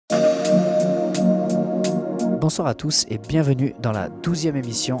Bonsoir à tous et bienvenue dans la 12e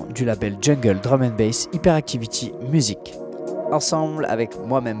émission du label Jungle Drum & Bass Hyperactivity Music. Ensemble avec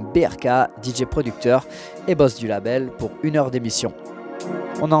moi-même BRK, DJ producteur et boss du label pour 1 heure d'émission.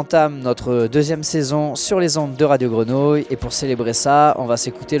 On entame notre 2e saison sur les ondes de Radio Grenouille et pour célébrer ça, on va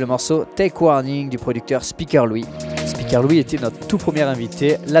s'écouter le morceau Take Warning du producteur Speaker Louis. Speaker Louis était notre tout premier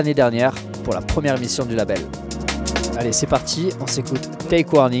invité l'année dernière pour la première émission du label. Allez, c'est parti, on s'écoute Take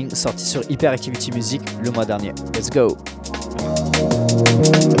Warning, sorti sur Hyperactivity Music le mois dernier. Let's go!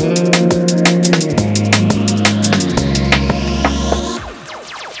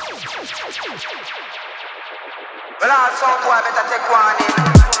 Voilà, sans toi, mais t'as Take Warning.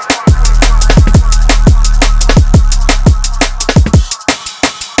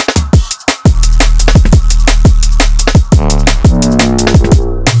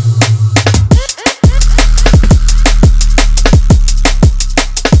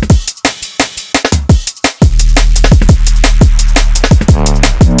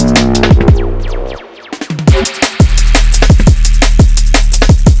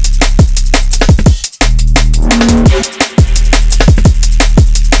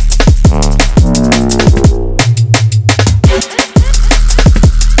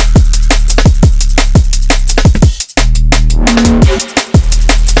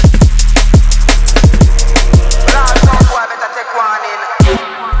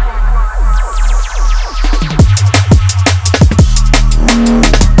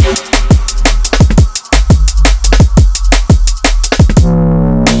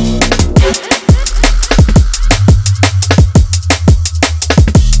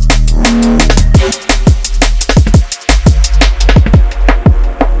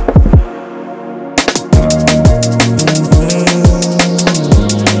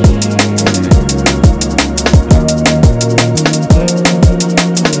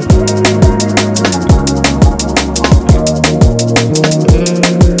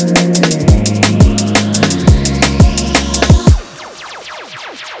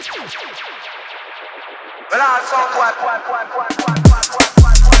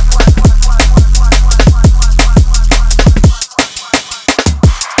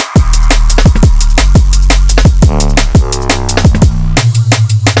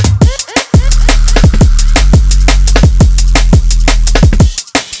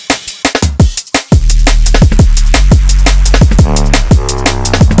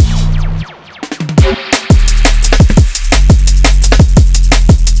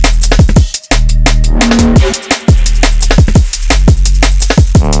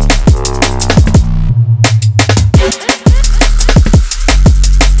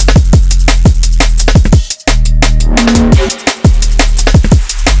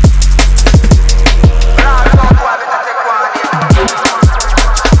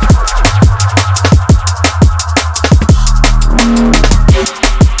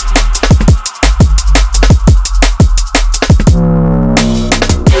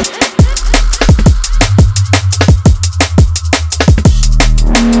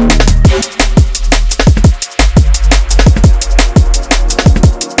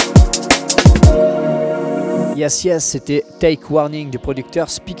 Yes, c'était Take Warning du producteur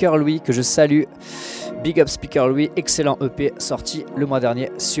Speaker Louis que je salue. Big up Speaker Louis, excellent EP sorti le mois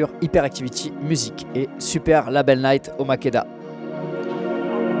dernier sur Hyperactivity Music et super label night au Makeda.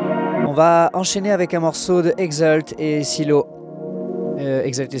 On va enchaîner avec un morceau de Exalt et Silo.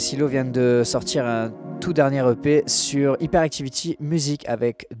 Exalt et Silo viennent de sortir un tout dernier EP sur Hyperactivity Music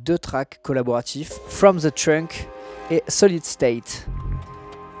avec 2 tracks collaboratifs, From the Trunk et Solid State.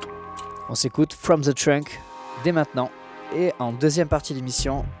 On s'écoute From the Trunk dès maintenant et en deuxième partie de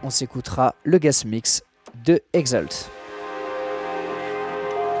l'émission on s'écoutera le guest mix de Exalt.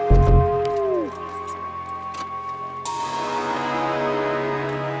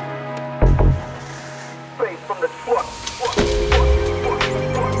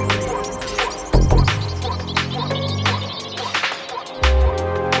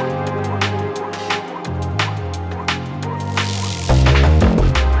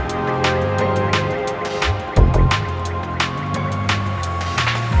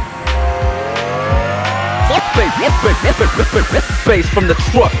 Bass from the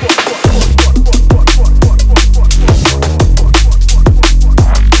truck.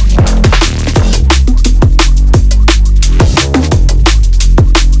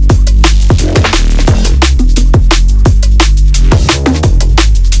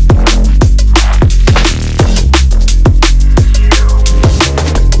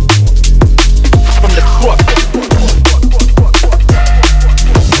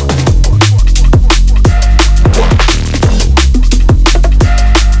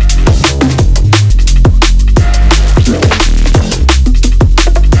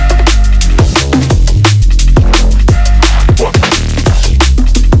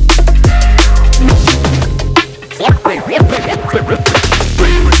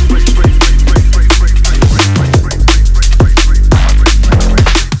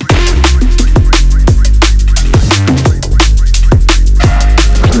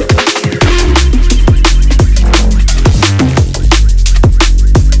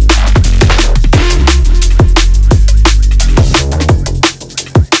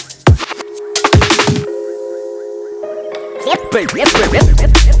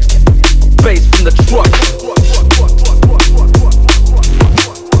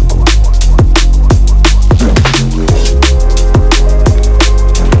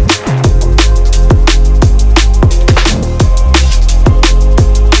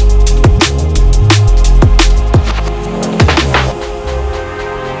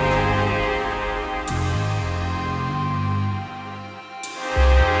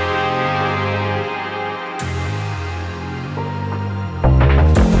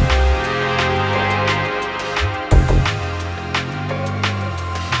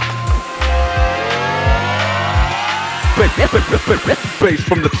 Bass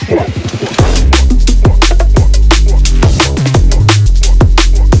from the truck.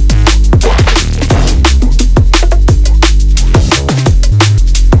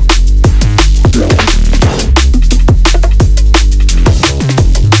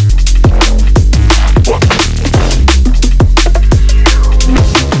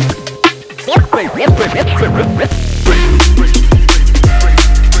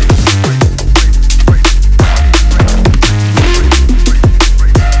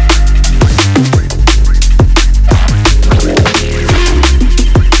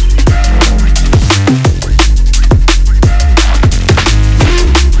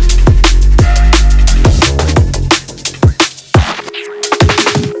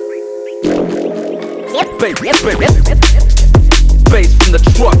 Bass from the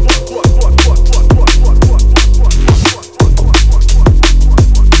truck.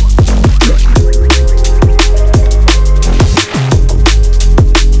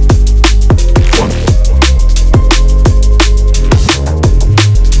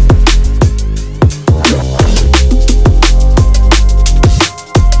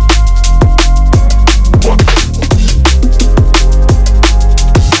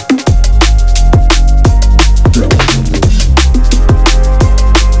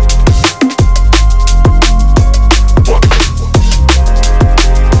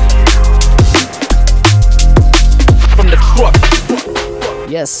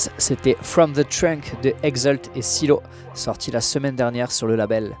 Yes, c'était From the Trunk de Exult et Silo, sorti la semaine dernière sur le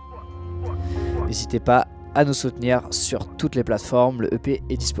label. N'hésitez pas à nous soutenir sur toutes les plateformes, le EP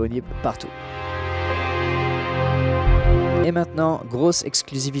est disponible partout. Et maintenant, grosse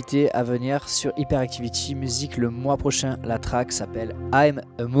exclusivité à venir sur Hyperactivity Music le mois prochain. La track s'appelle I'm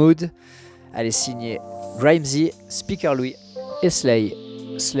a Mood. Elle est signée Grimesy, Speaker Louis et Slay.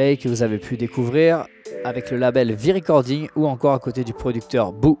 Slay que vous avez pu découvrir avec le label V-Recording ou encore à côté du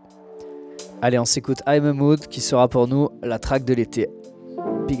producteur Boo. Allez, on s'écoute I'm a Mood qui sera pour nous la track de l'été.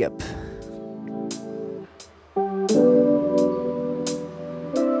 Big up.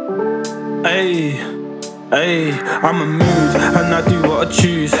 Hey, hey, I'm a mood and I do what I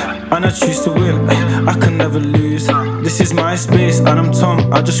choose, and I choose to win, I can never lose. This is my space and I'm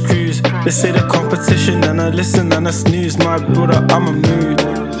Tom, I just cruise. They say the competition and I listen and I snooze. My brother, I'm a mood,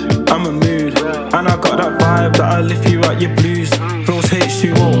 I'm a mood, and I got that vibe that'll lift you out your blues. Flows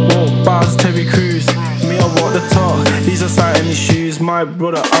H2O, bars Terry Crews. Me, I walk the talk, he's a sight in his shoes. My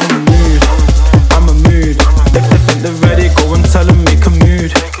brother, I'm a mood, I'm a mood. If they think they're ready, go and tell them make a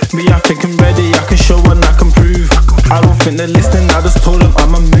mood. Me, I think I'm ready, I can show and I can prove. I don't think they're listening, I just told them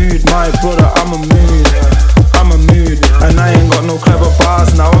I'm a mood. My brother, I'm a mood, I'm a mood. And I ain't got no clever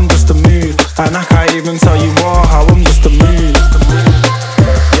bars, now I'm just a mood. And I can't even tell you more, how I'm just a mood.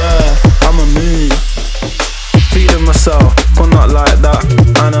 Yeah, I'm a mood. Feeding myself, but not like that.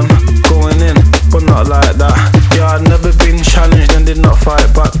 And I'm going in, but not like that. Yeah, I've never been challenged and did not fight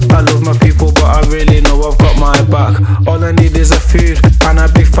back. I love my people, but I really know I've got my back. All I need is a food and a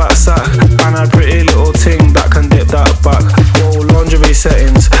big fat sack and a pretty little ting that can dip that back. Whoa, lingerie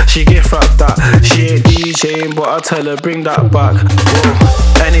settings, she gift wrap that. She ain't DJing, but I tell her bring that back.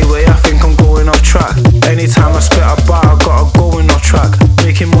 Whoa. Anyway, I think I'm going off track. Anytime I spit a bar, I gotta go in off track.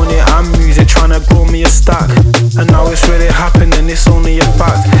 Making money and music, trying to grow me a stack. And now it's really happening, it's only a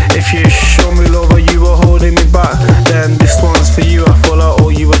fact. If you show me love or you were holding me back, then this one's for you, I feel I owe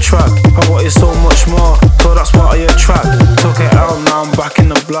you a track. I wanted so much more, so that's what I attract. Took it out, now I'm back in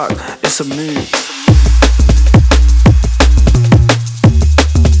the black. It's a mood.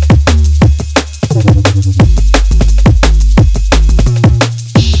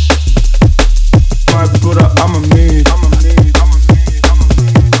 My brother, I'm a mood. I'm a mood. I'm a mood.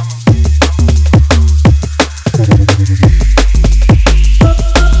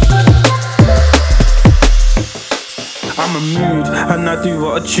 I'm a mood and I do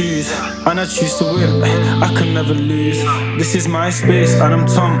what I choose, and I choose to win, I can never lose. This is my space and I'm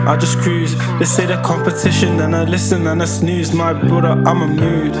Tom, I just cruise. They say the competition and I listen and I snooze. My brother, I'm a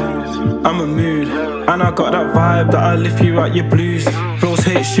mood, I'm a mood, and I got that vibe that'll lift you out your blues. Flows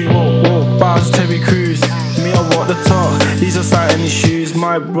H2O, bars Terry Crews. Me, I walk the talk, he's a sight in his shoes.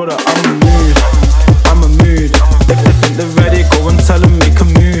 My brother, I'm a mood, I'm a mood. If they think they're ready, go and tell them make a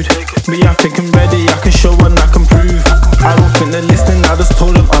mood. Me, I think I'm ready, I can show and I can prove. I don't think they're listening, I just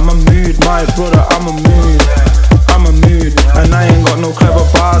told them I'm a mood. My brother, I'm a mood, I'm a mood. And I ain't got no clever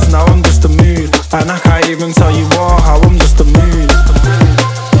bars, now I'm just a mood. And I can't even tell you more, how I'm just a mood.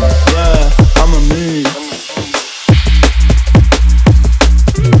 Yeah, I'm a mood.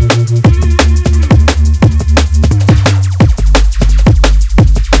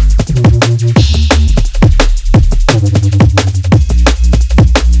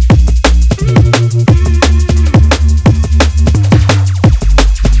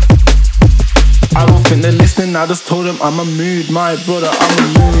 I just told him I'm a mood, my brother, I'm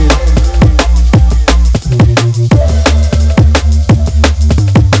a mood.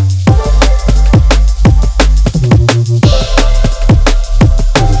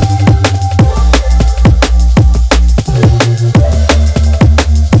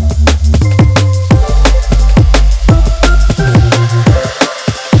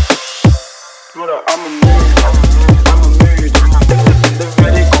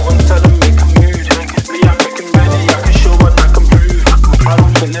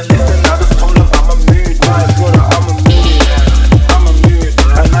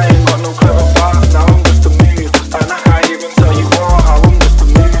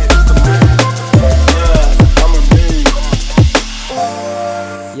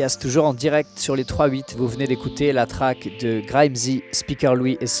 Toujours en direct sur les 3-8, vous venez d'écouter la track de Grimesy, Speaker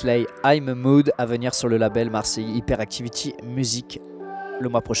Louis et Slay, I'm a Mood, à venir sur le label marseillais Hyperactivity Music le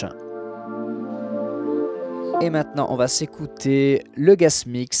mois prochain. Et maintenant, on va s'écouter le guest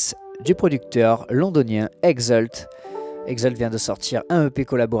mix du producteur londonien Exult. Exult vient de sortir un EP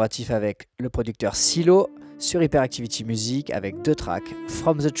collaboratif avec le producteur Silo sur Hyperactivity Music avec 2 tracks,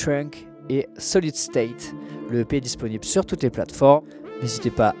 From the Trunk et Solid State. Le EP est disponible sur toutes les plateformes.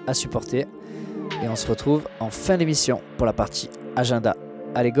 N'hésitez pas à supporter et on se retrouve en fin d'émission pour la partie agenda.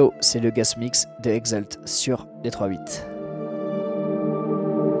 Allez go, c'est le guest mix de Exult sur les 3-8.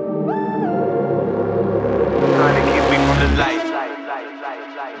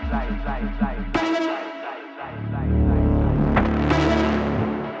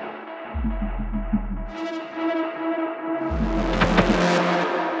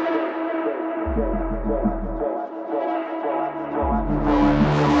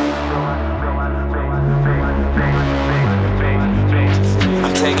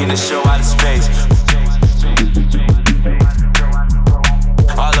 Taking the show out of space.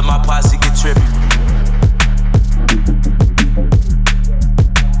 All of my posse get trippy.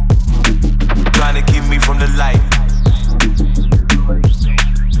 Trying to keep me from the light.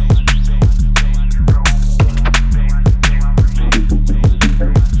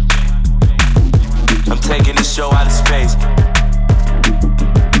 I'm taking the show out of space.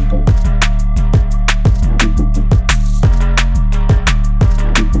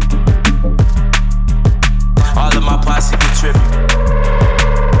 All of my posse get trippy.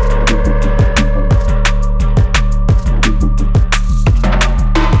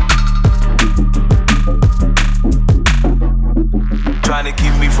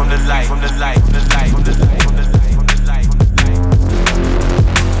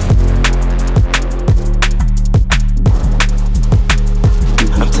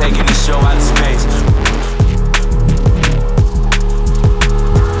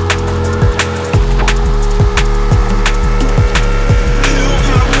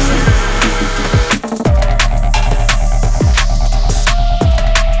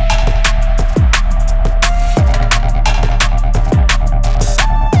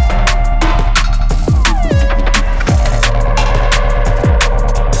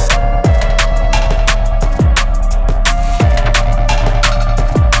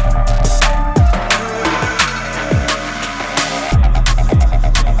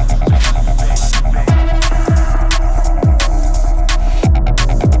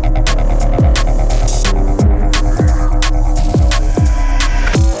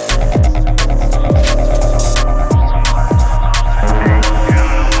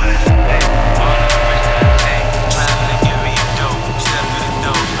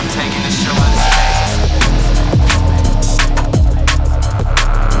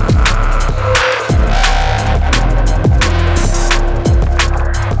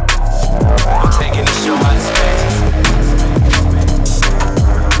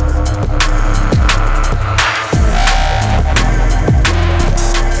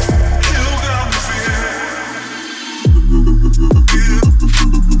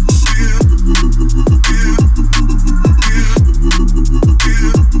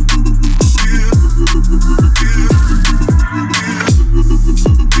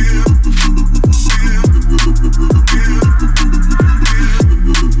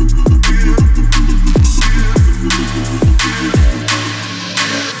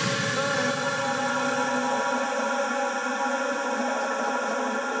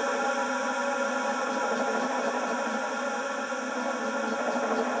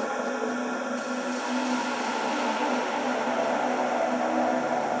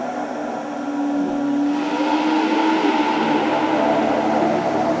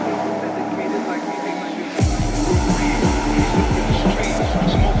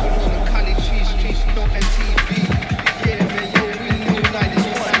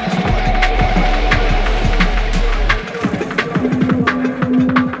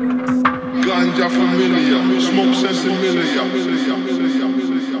 Ganja familiar, smoke sense familiar.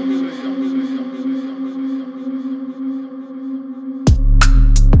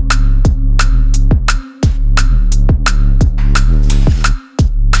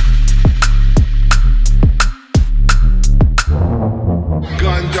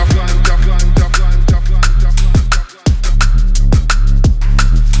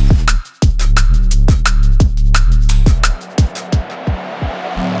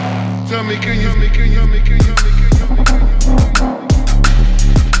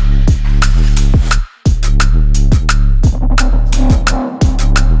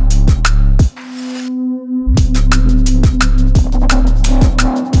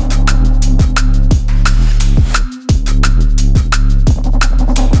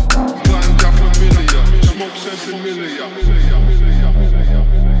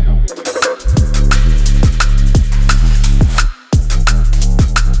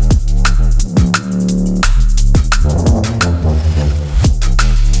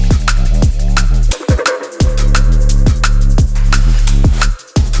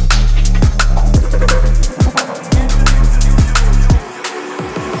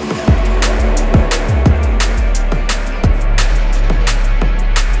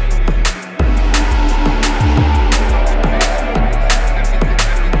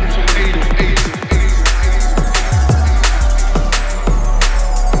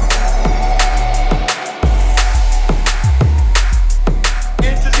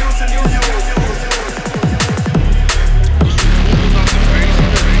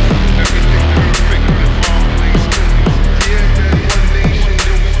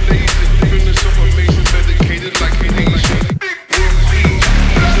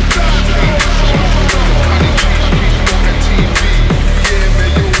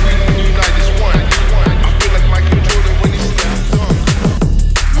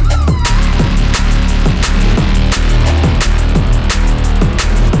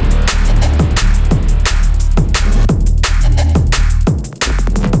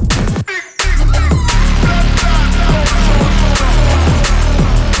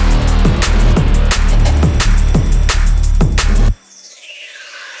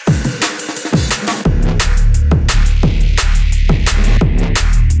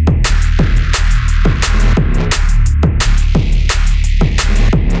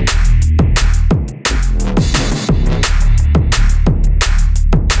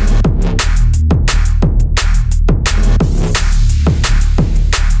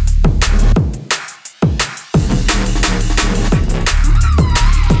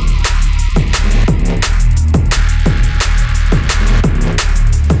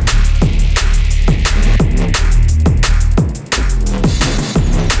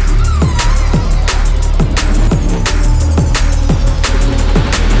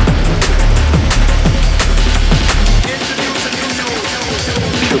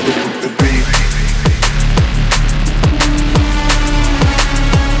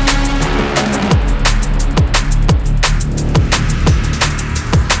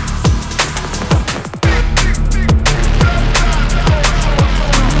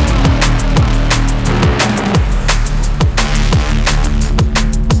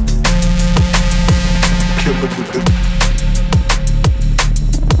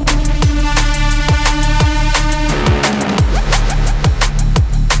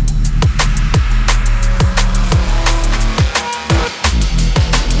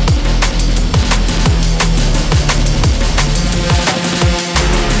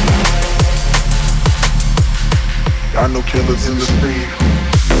 I know killers in the street.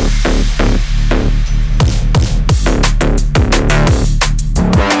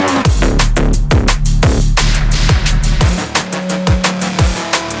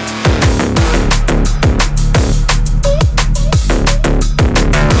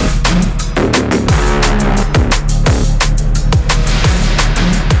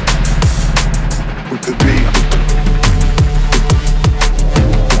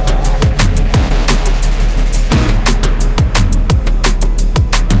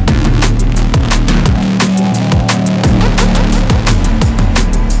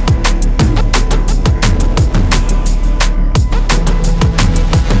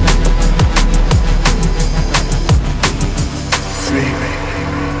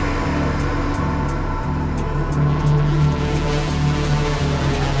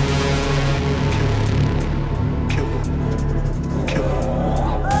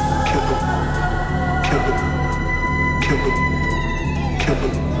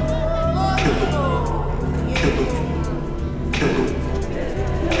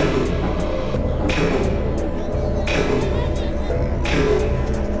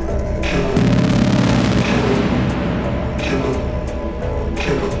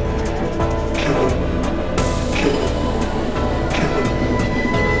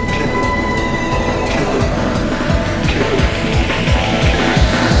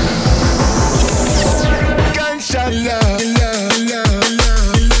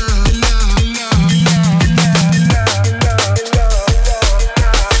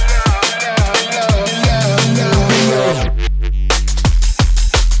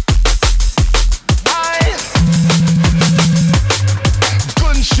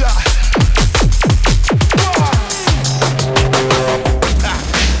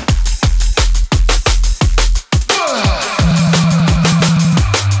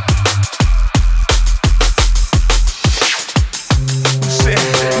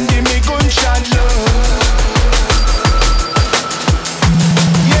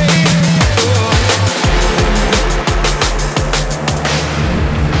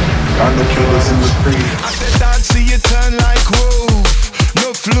 I know killers in the street. I said dance, see you turn like roof.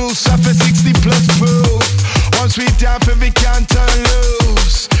 No flu, suffer 60 plus proof. Once we down, we can't turn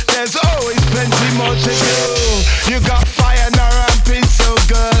loose. There's always plenty more to do. You got fire, now ramping so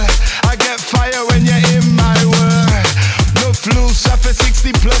good. I get fire when you're in my world. No flu, suffer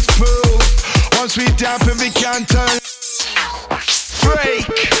 60 plus proof. Once we down, we can't turn. Break.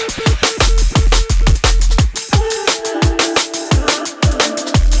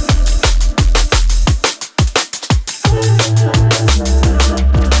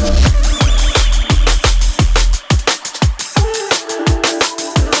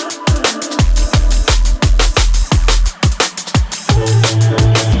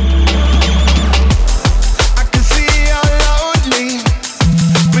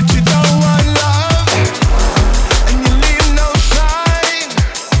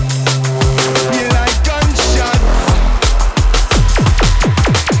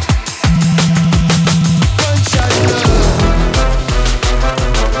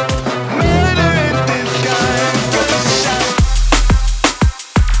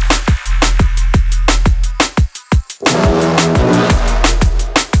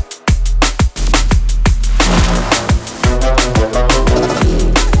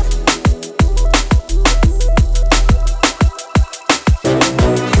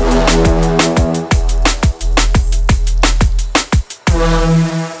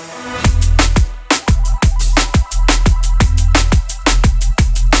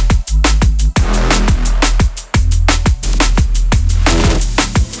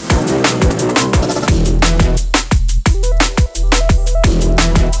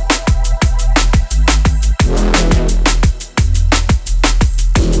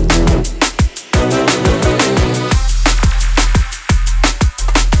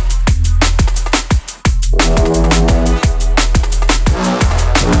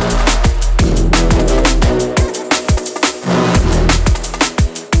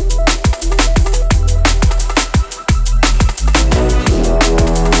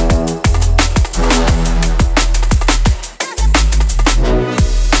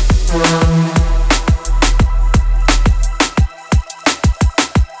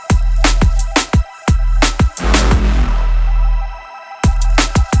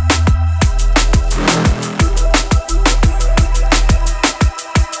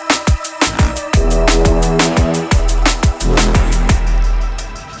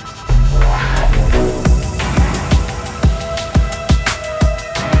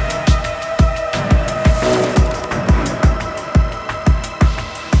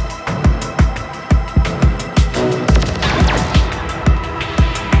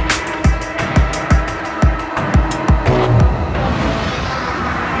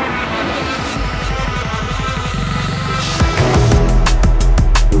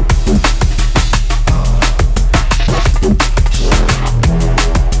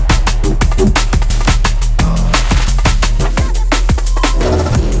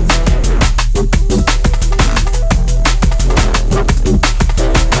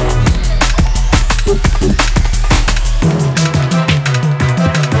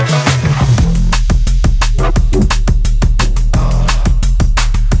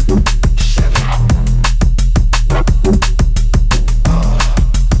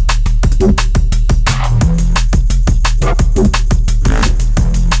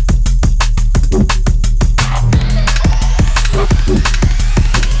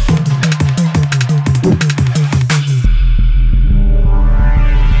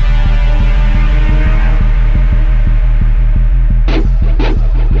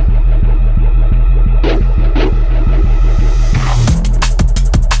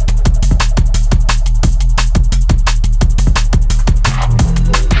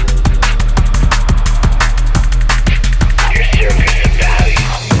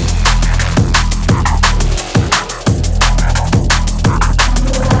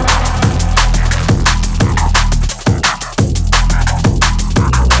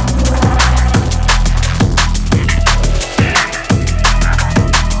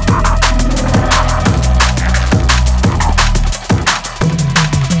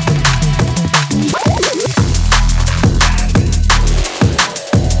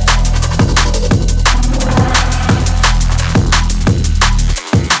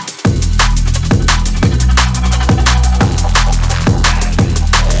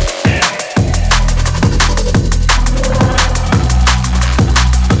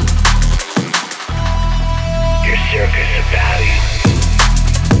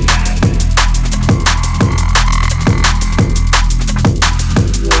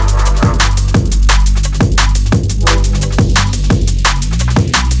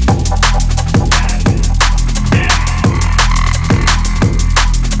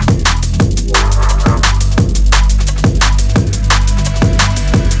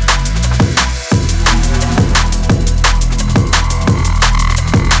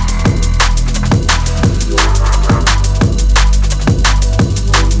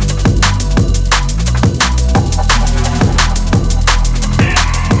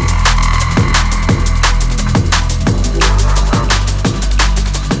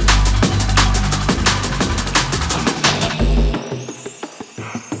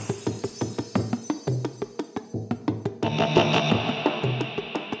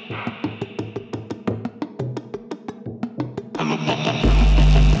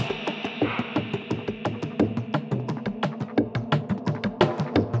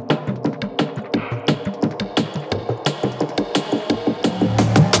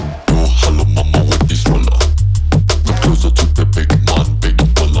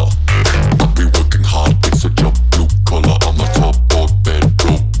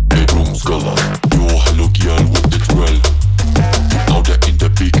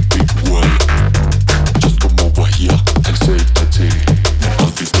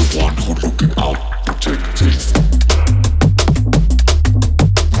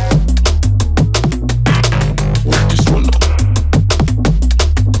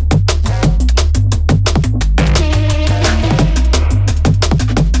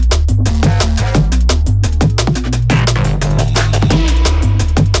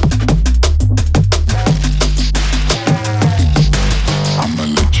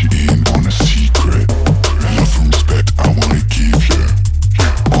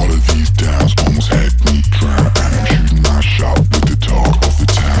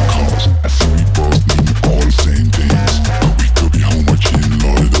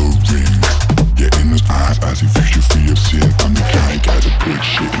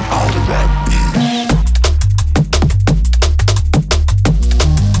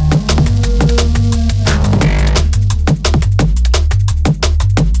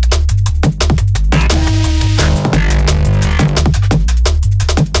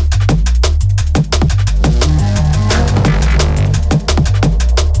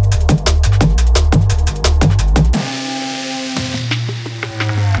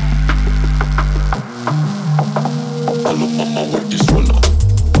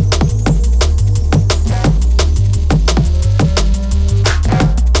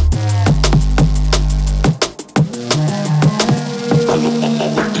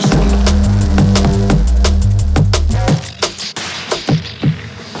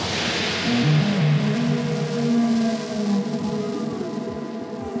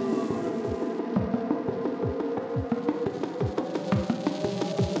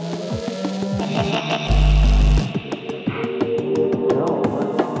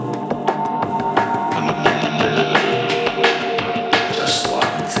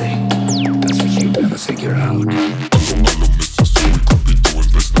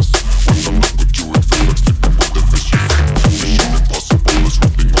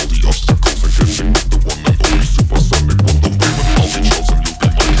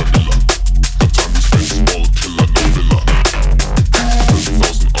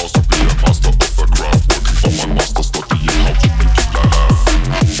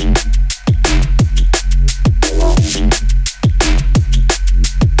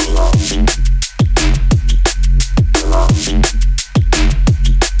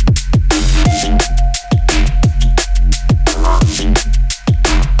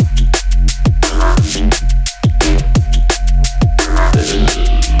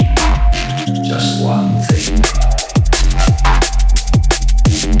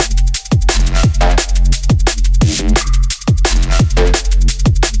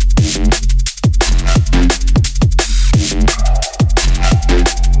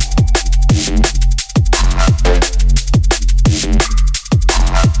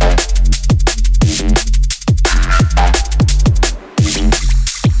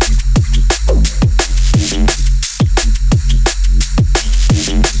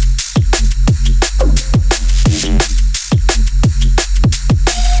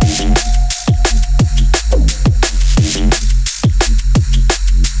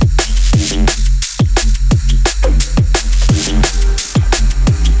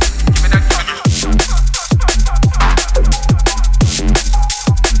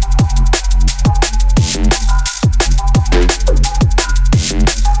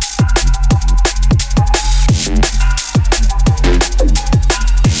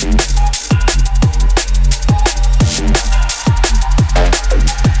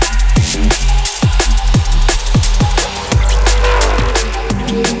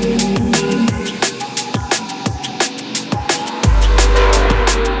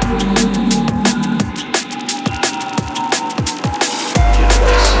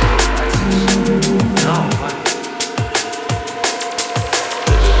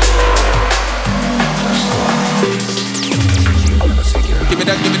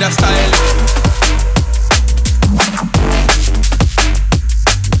 give me that style.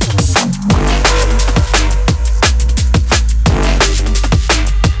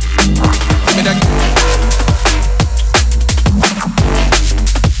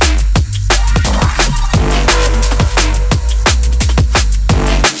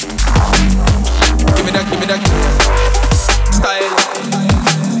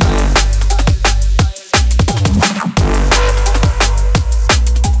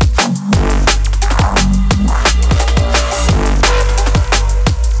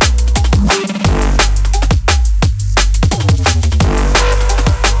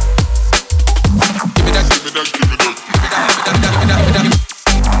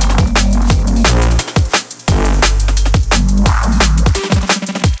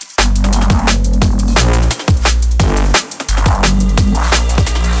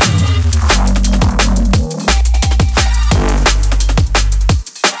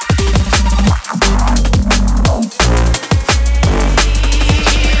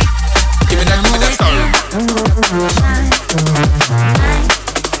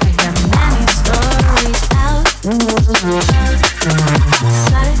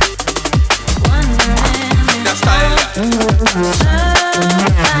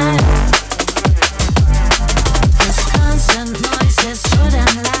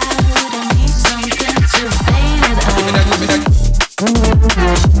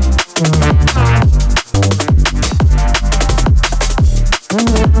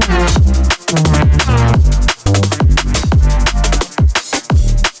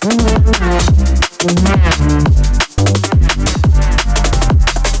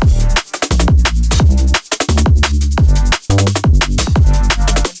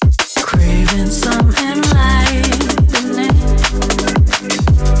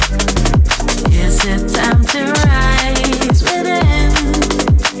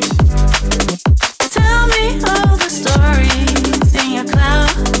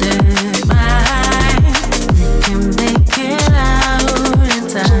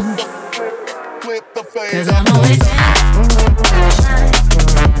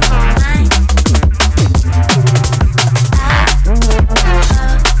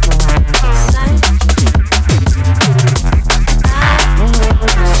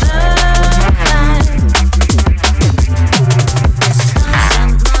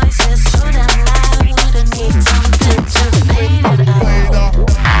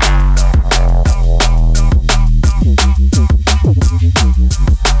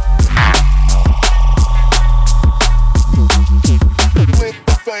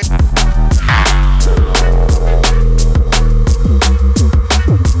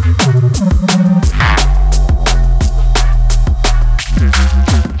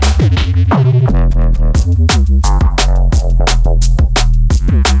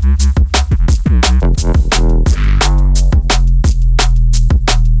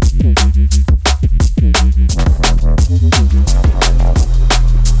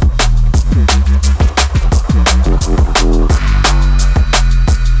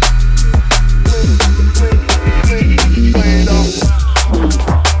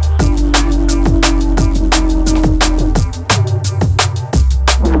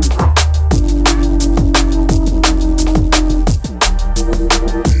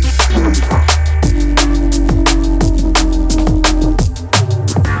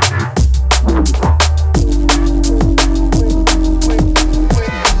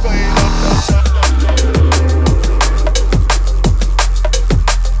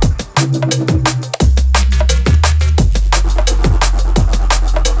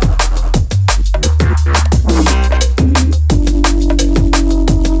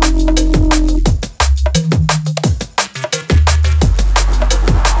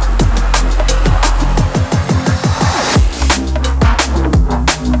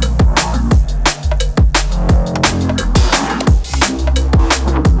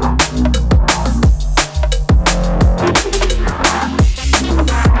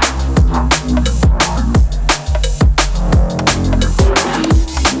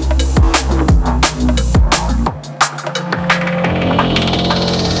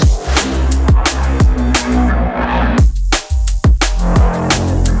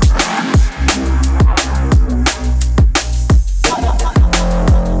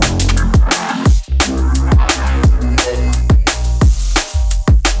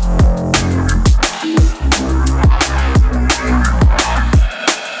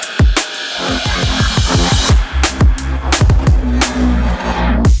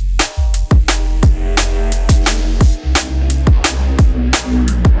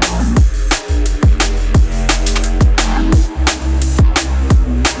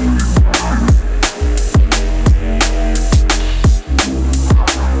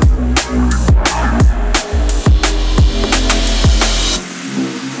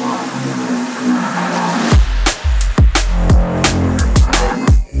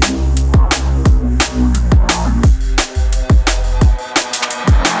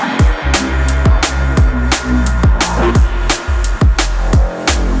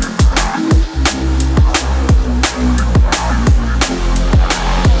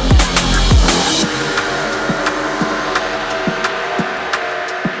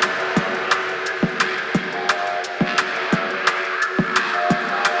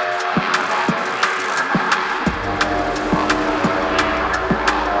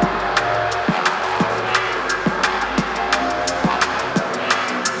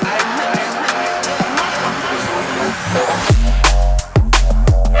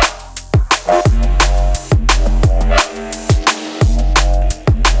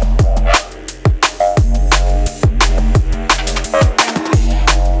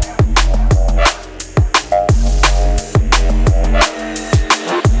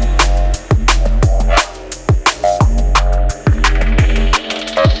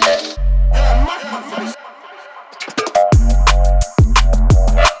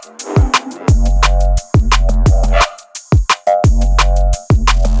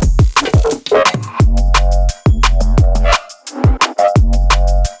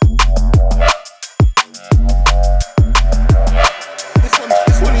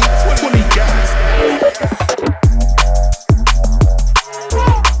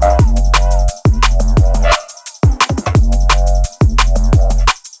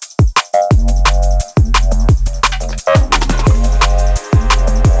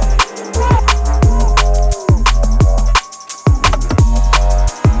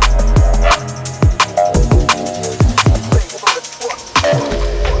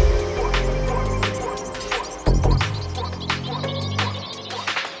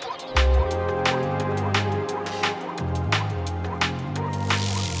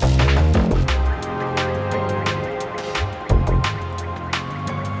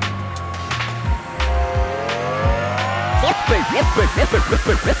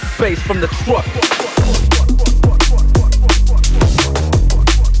 bass from the truck.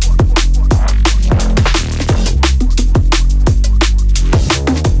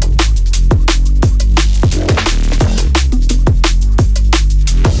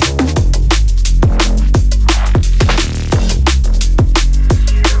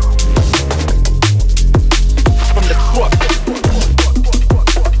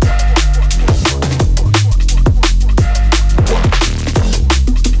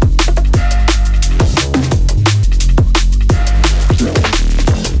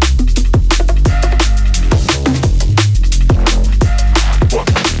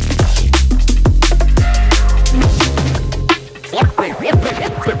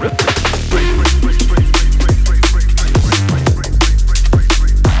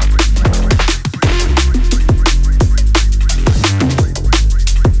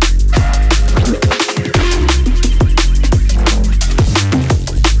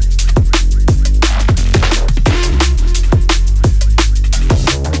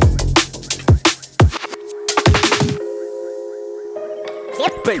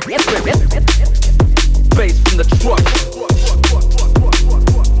 Bass from the truck.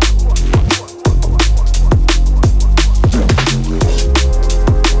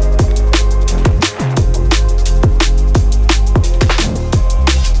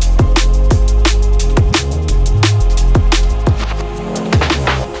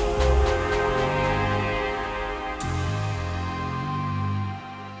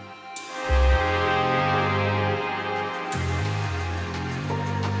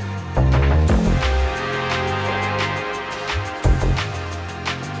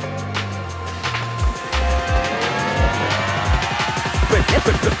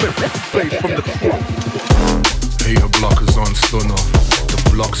 Hater blockers on stunner. The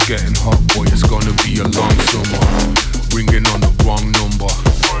block's getting hot, boy, it's gonna be a long summer. Ringing on the wrong number.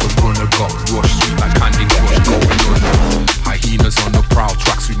 The runner got rushed, sweet like Candy Crush going under. Hyenas on the prowl,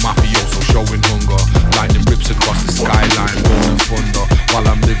 tracks with mafioso showing hunger. Lightning rips across the skyline, rolling thunder. While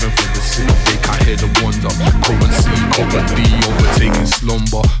I'm living for the city, they can't hear the wonder. Currency, currently overtaking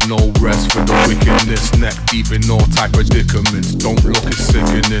slumber. No rest for the wickedness, neck deep in all type of predicaments. Don't look, it's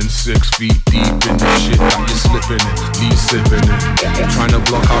sickening. 6 feet deep in the shit that you're slipping in. Leave sipping it. Trying to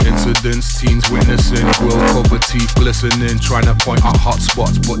block out incidents, teens witnessing. Grill cover, teeth glistening. Trying to point out hot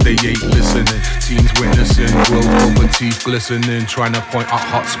spots, but they ain't listening. Teens witnessing, grill cover, teeth glistening. Trying to point out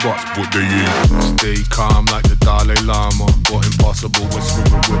hot spots, but they ain't. Stay calm like the Dalai Lama, but impossible when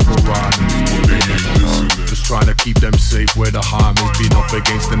swimming with piranhas, but they ain't listening. Just trying to keep them safe where the harm is. Been up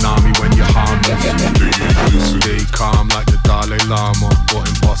against an army when you're harmless, but they ain't listening. Stay calm like the Dalai Lama, but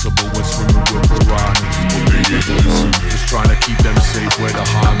impossible when swimming with piranhas, but they ain't listening. Just trying to keep them safe where the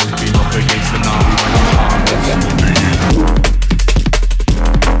harm is. Been up against an army when you're harmless, but they ain't.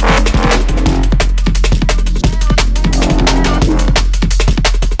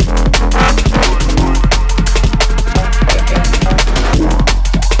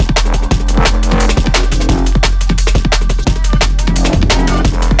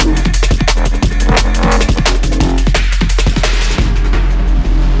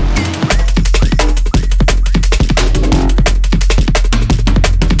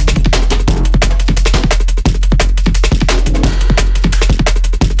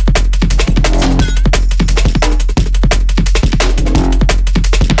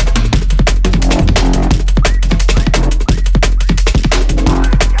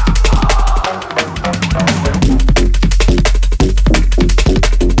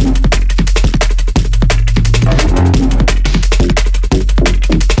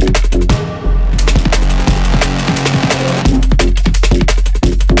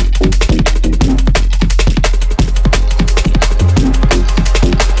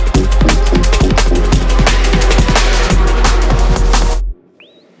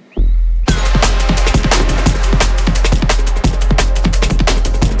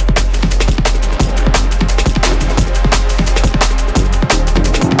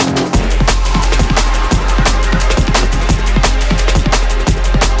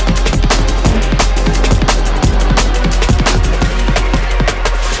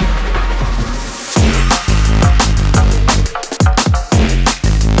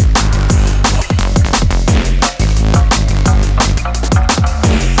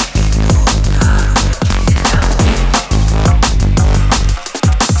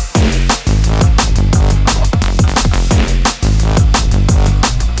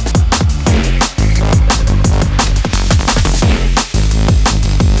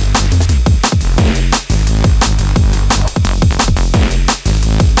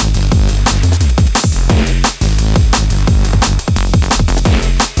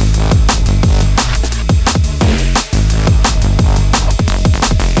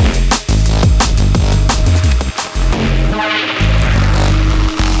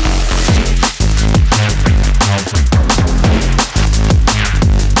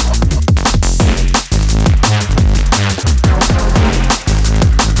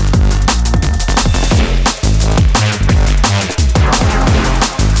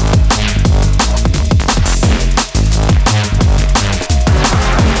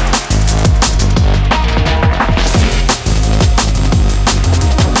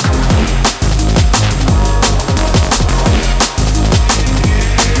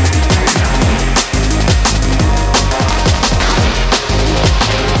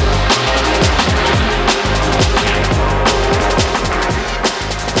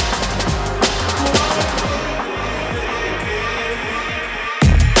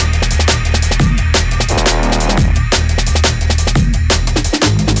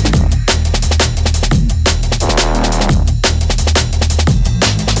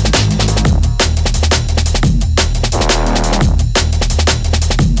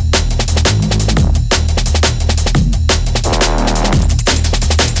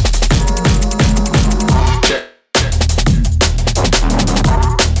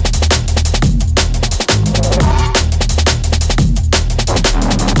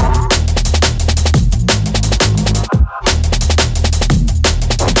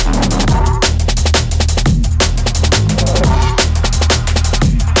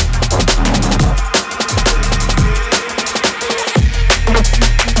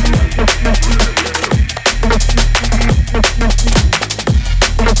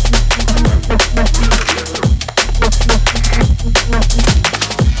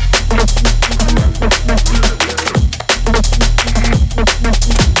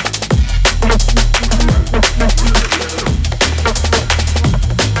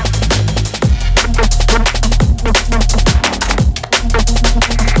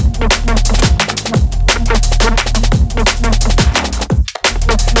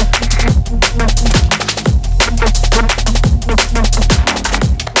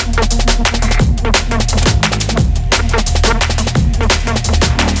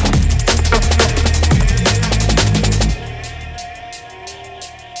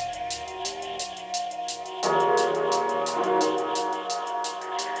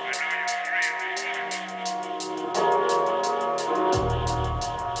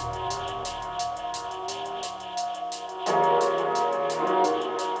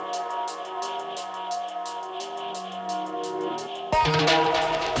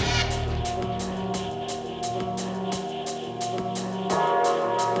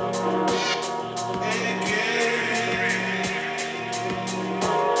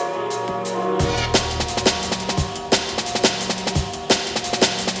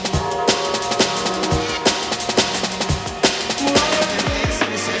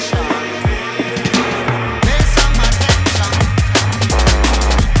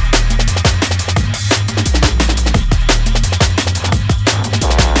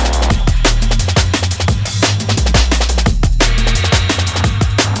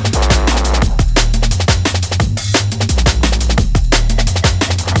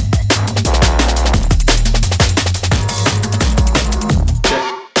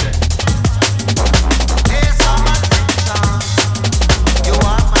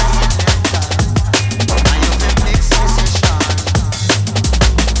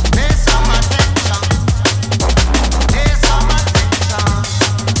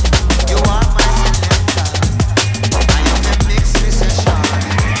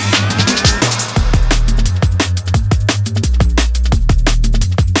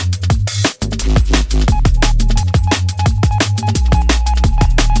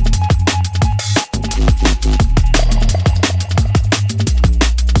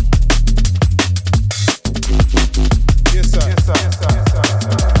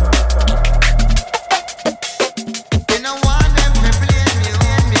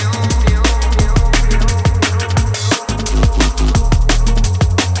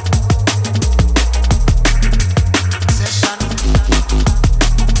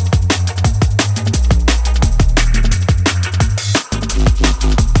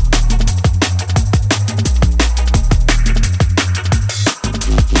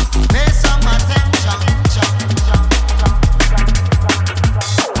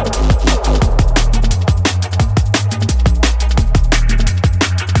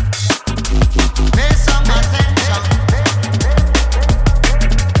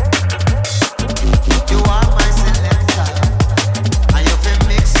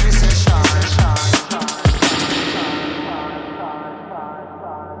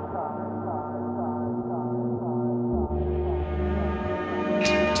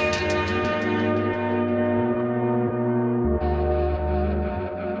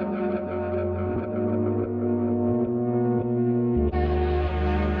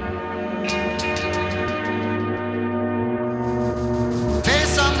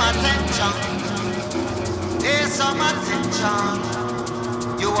 attention. Pay some attention.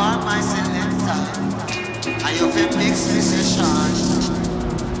 You are my selector, and you feel mix decision.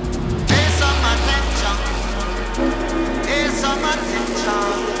 Pay some attention. Pay some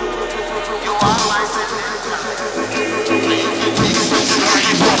attention. You are my selector, and you feel mix decision.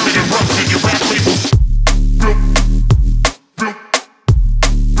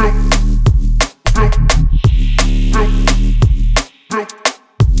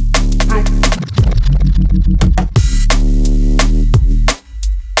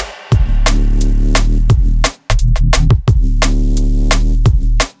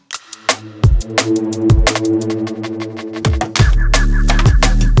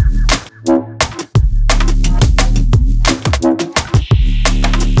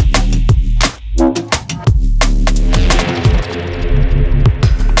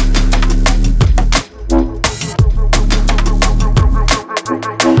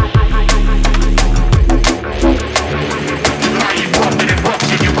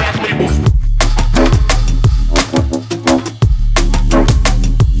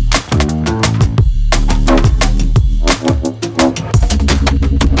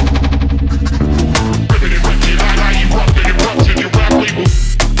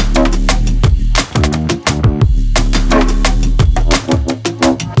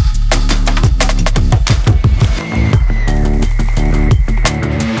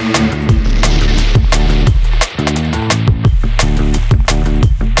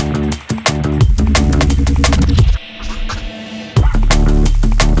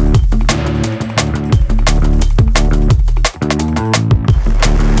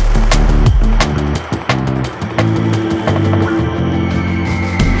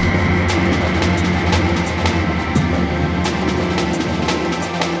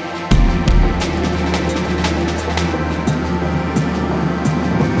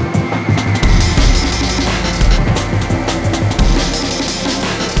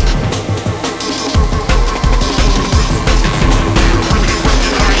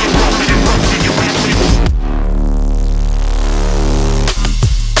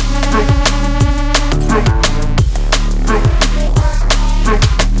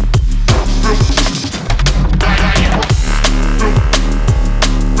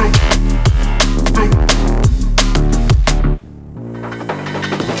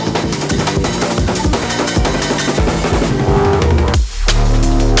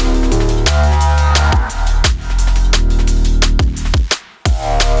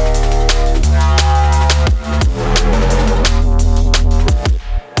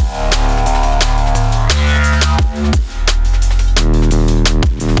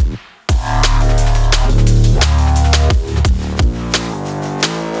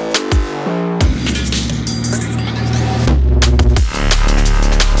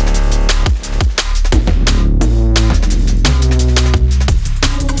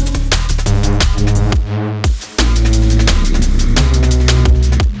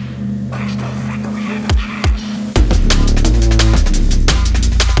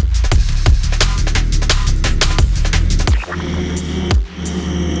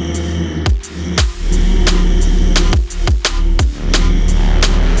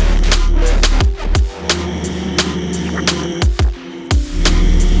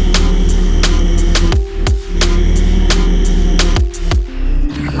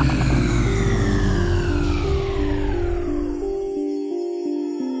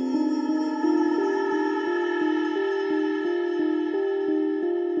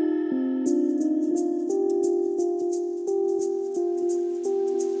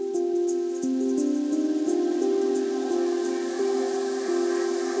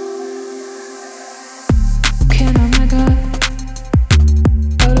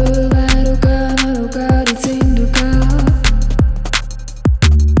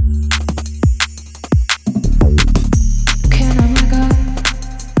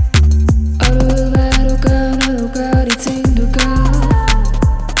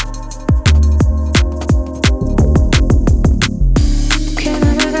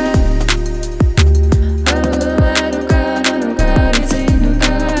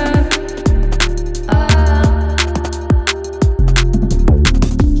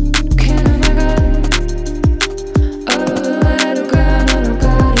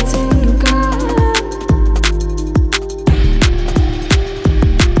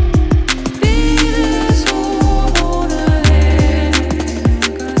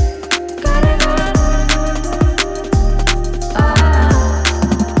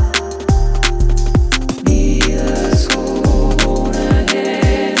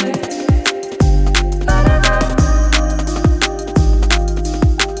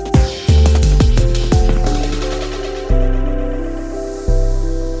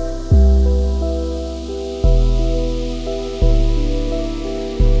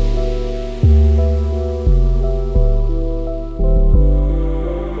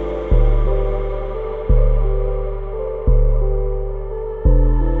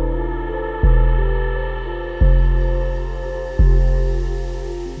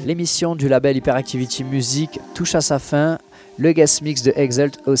 émission du label Hyperactivity Music touche à sa fin. Le guest mix de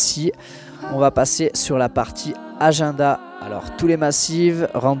Exalt aussi. On va passer sur la partie agenda. Alors tous les massifs,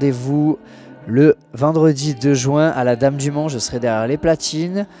 rendez-vous le vendredi 2 juin à la Dame du Mont. Je serai derrière les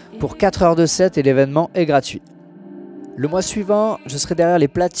platines pour 4 heures de set et l'événement est gratuit. Le mois suivant, je serai derrière les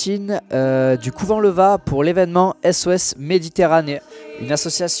platines du Couvent Leva pour l'événement SOS Méditerranée, une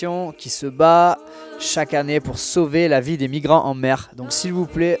association qui se bat chaque année pour sauver la vie des migrants en mer. Donc s'il vous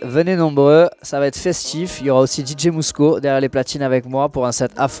plaît, venez nombreux, ça va être festif. Il y aura aussi DJ Mousco derrière les platines avec moi pour un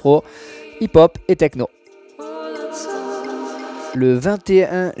set afro, hip-hop et techno. Le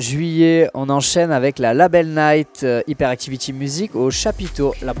 21 juillet, on enchaîne avec la Label Night Hyperactivity Music au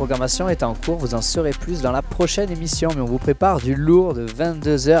chapiteau. La programmation est en cours, vous en saurez plus dans la prochaine émission, mais on vous prépare du lourd de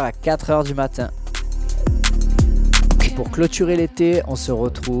 22h à 4h du matin. Et pour clôturer l'été, on se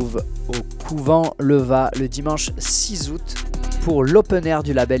retrouve au Couvent Leva le dimanche 6 août pour l'open air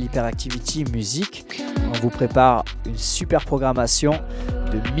du label Hyperactivity Music. On vous prépare une super programmation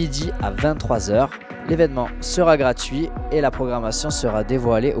de midi à 23h. L'événement sera gratuit et la programmation sera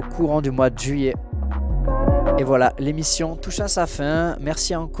dévoilée au courant du mois de juillet. Et voilà, l'émission touche à sa fin.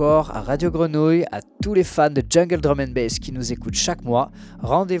 Merci encore à Radio Grenouille, à tous les fans de Jungle Drum and Bass qui nous écoutent chaque mois.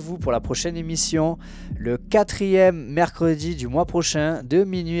 Rendez-vous pour la prochaine émission, le 4e mercredi du mois prochain, de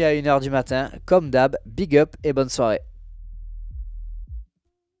minuit à 1h du matin. Comme d'hab, big up et bonne soirée.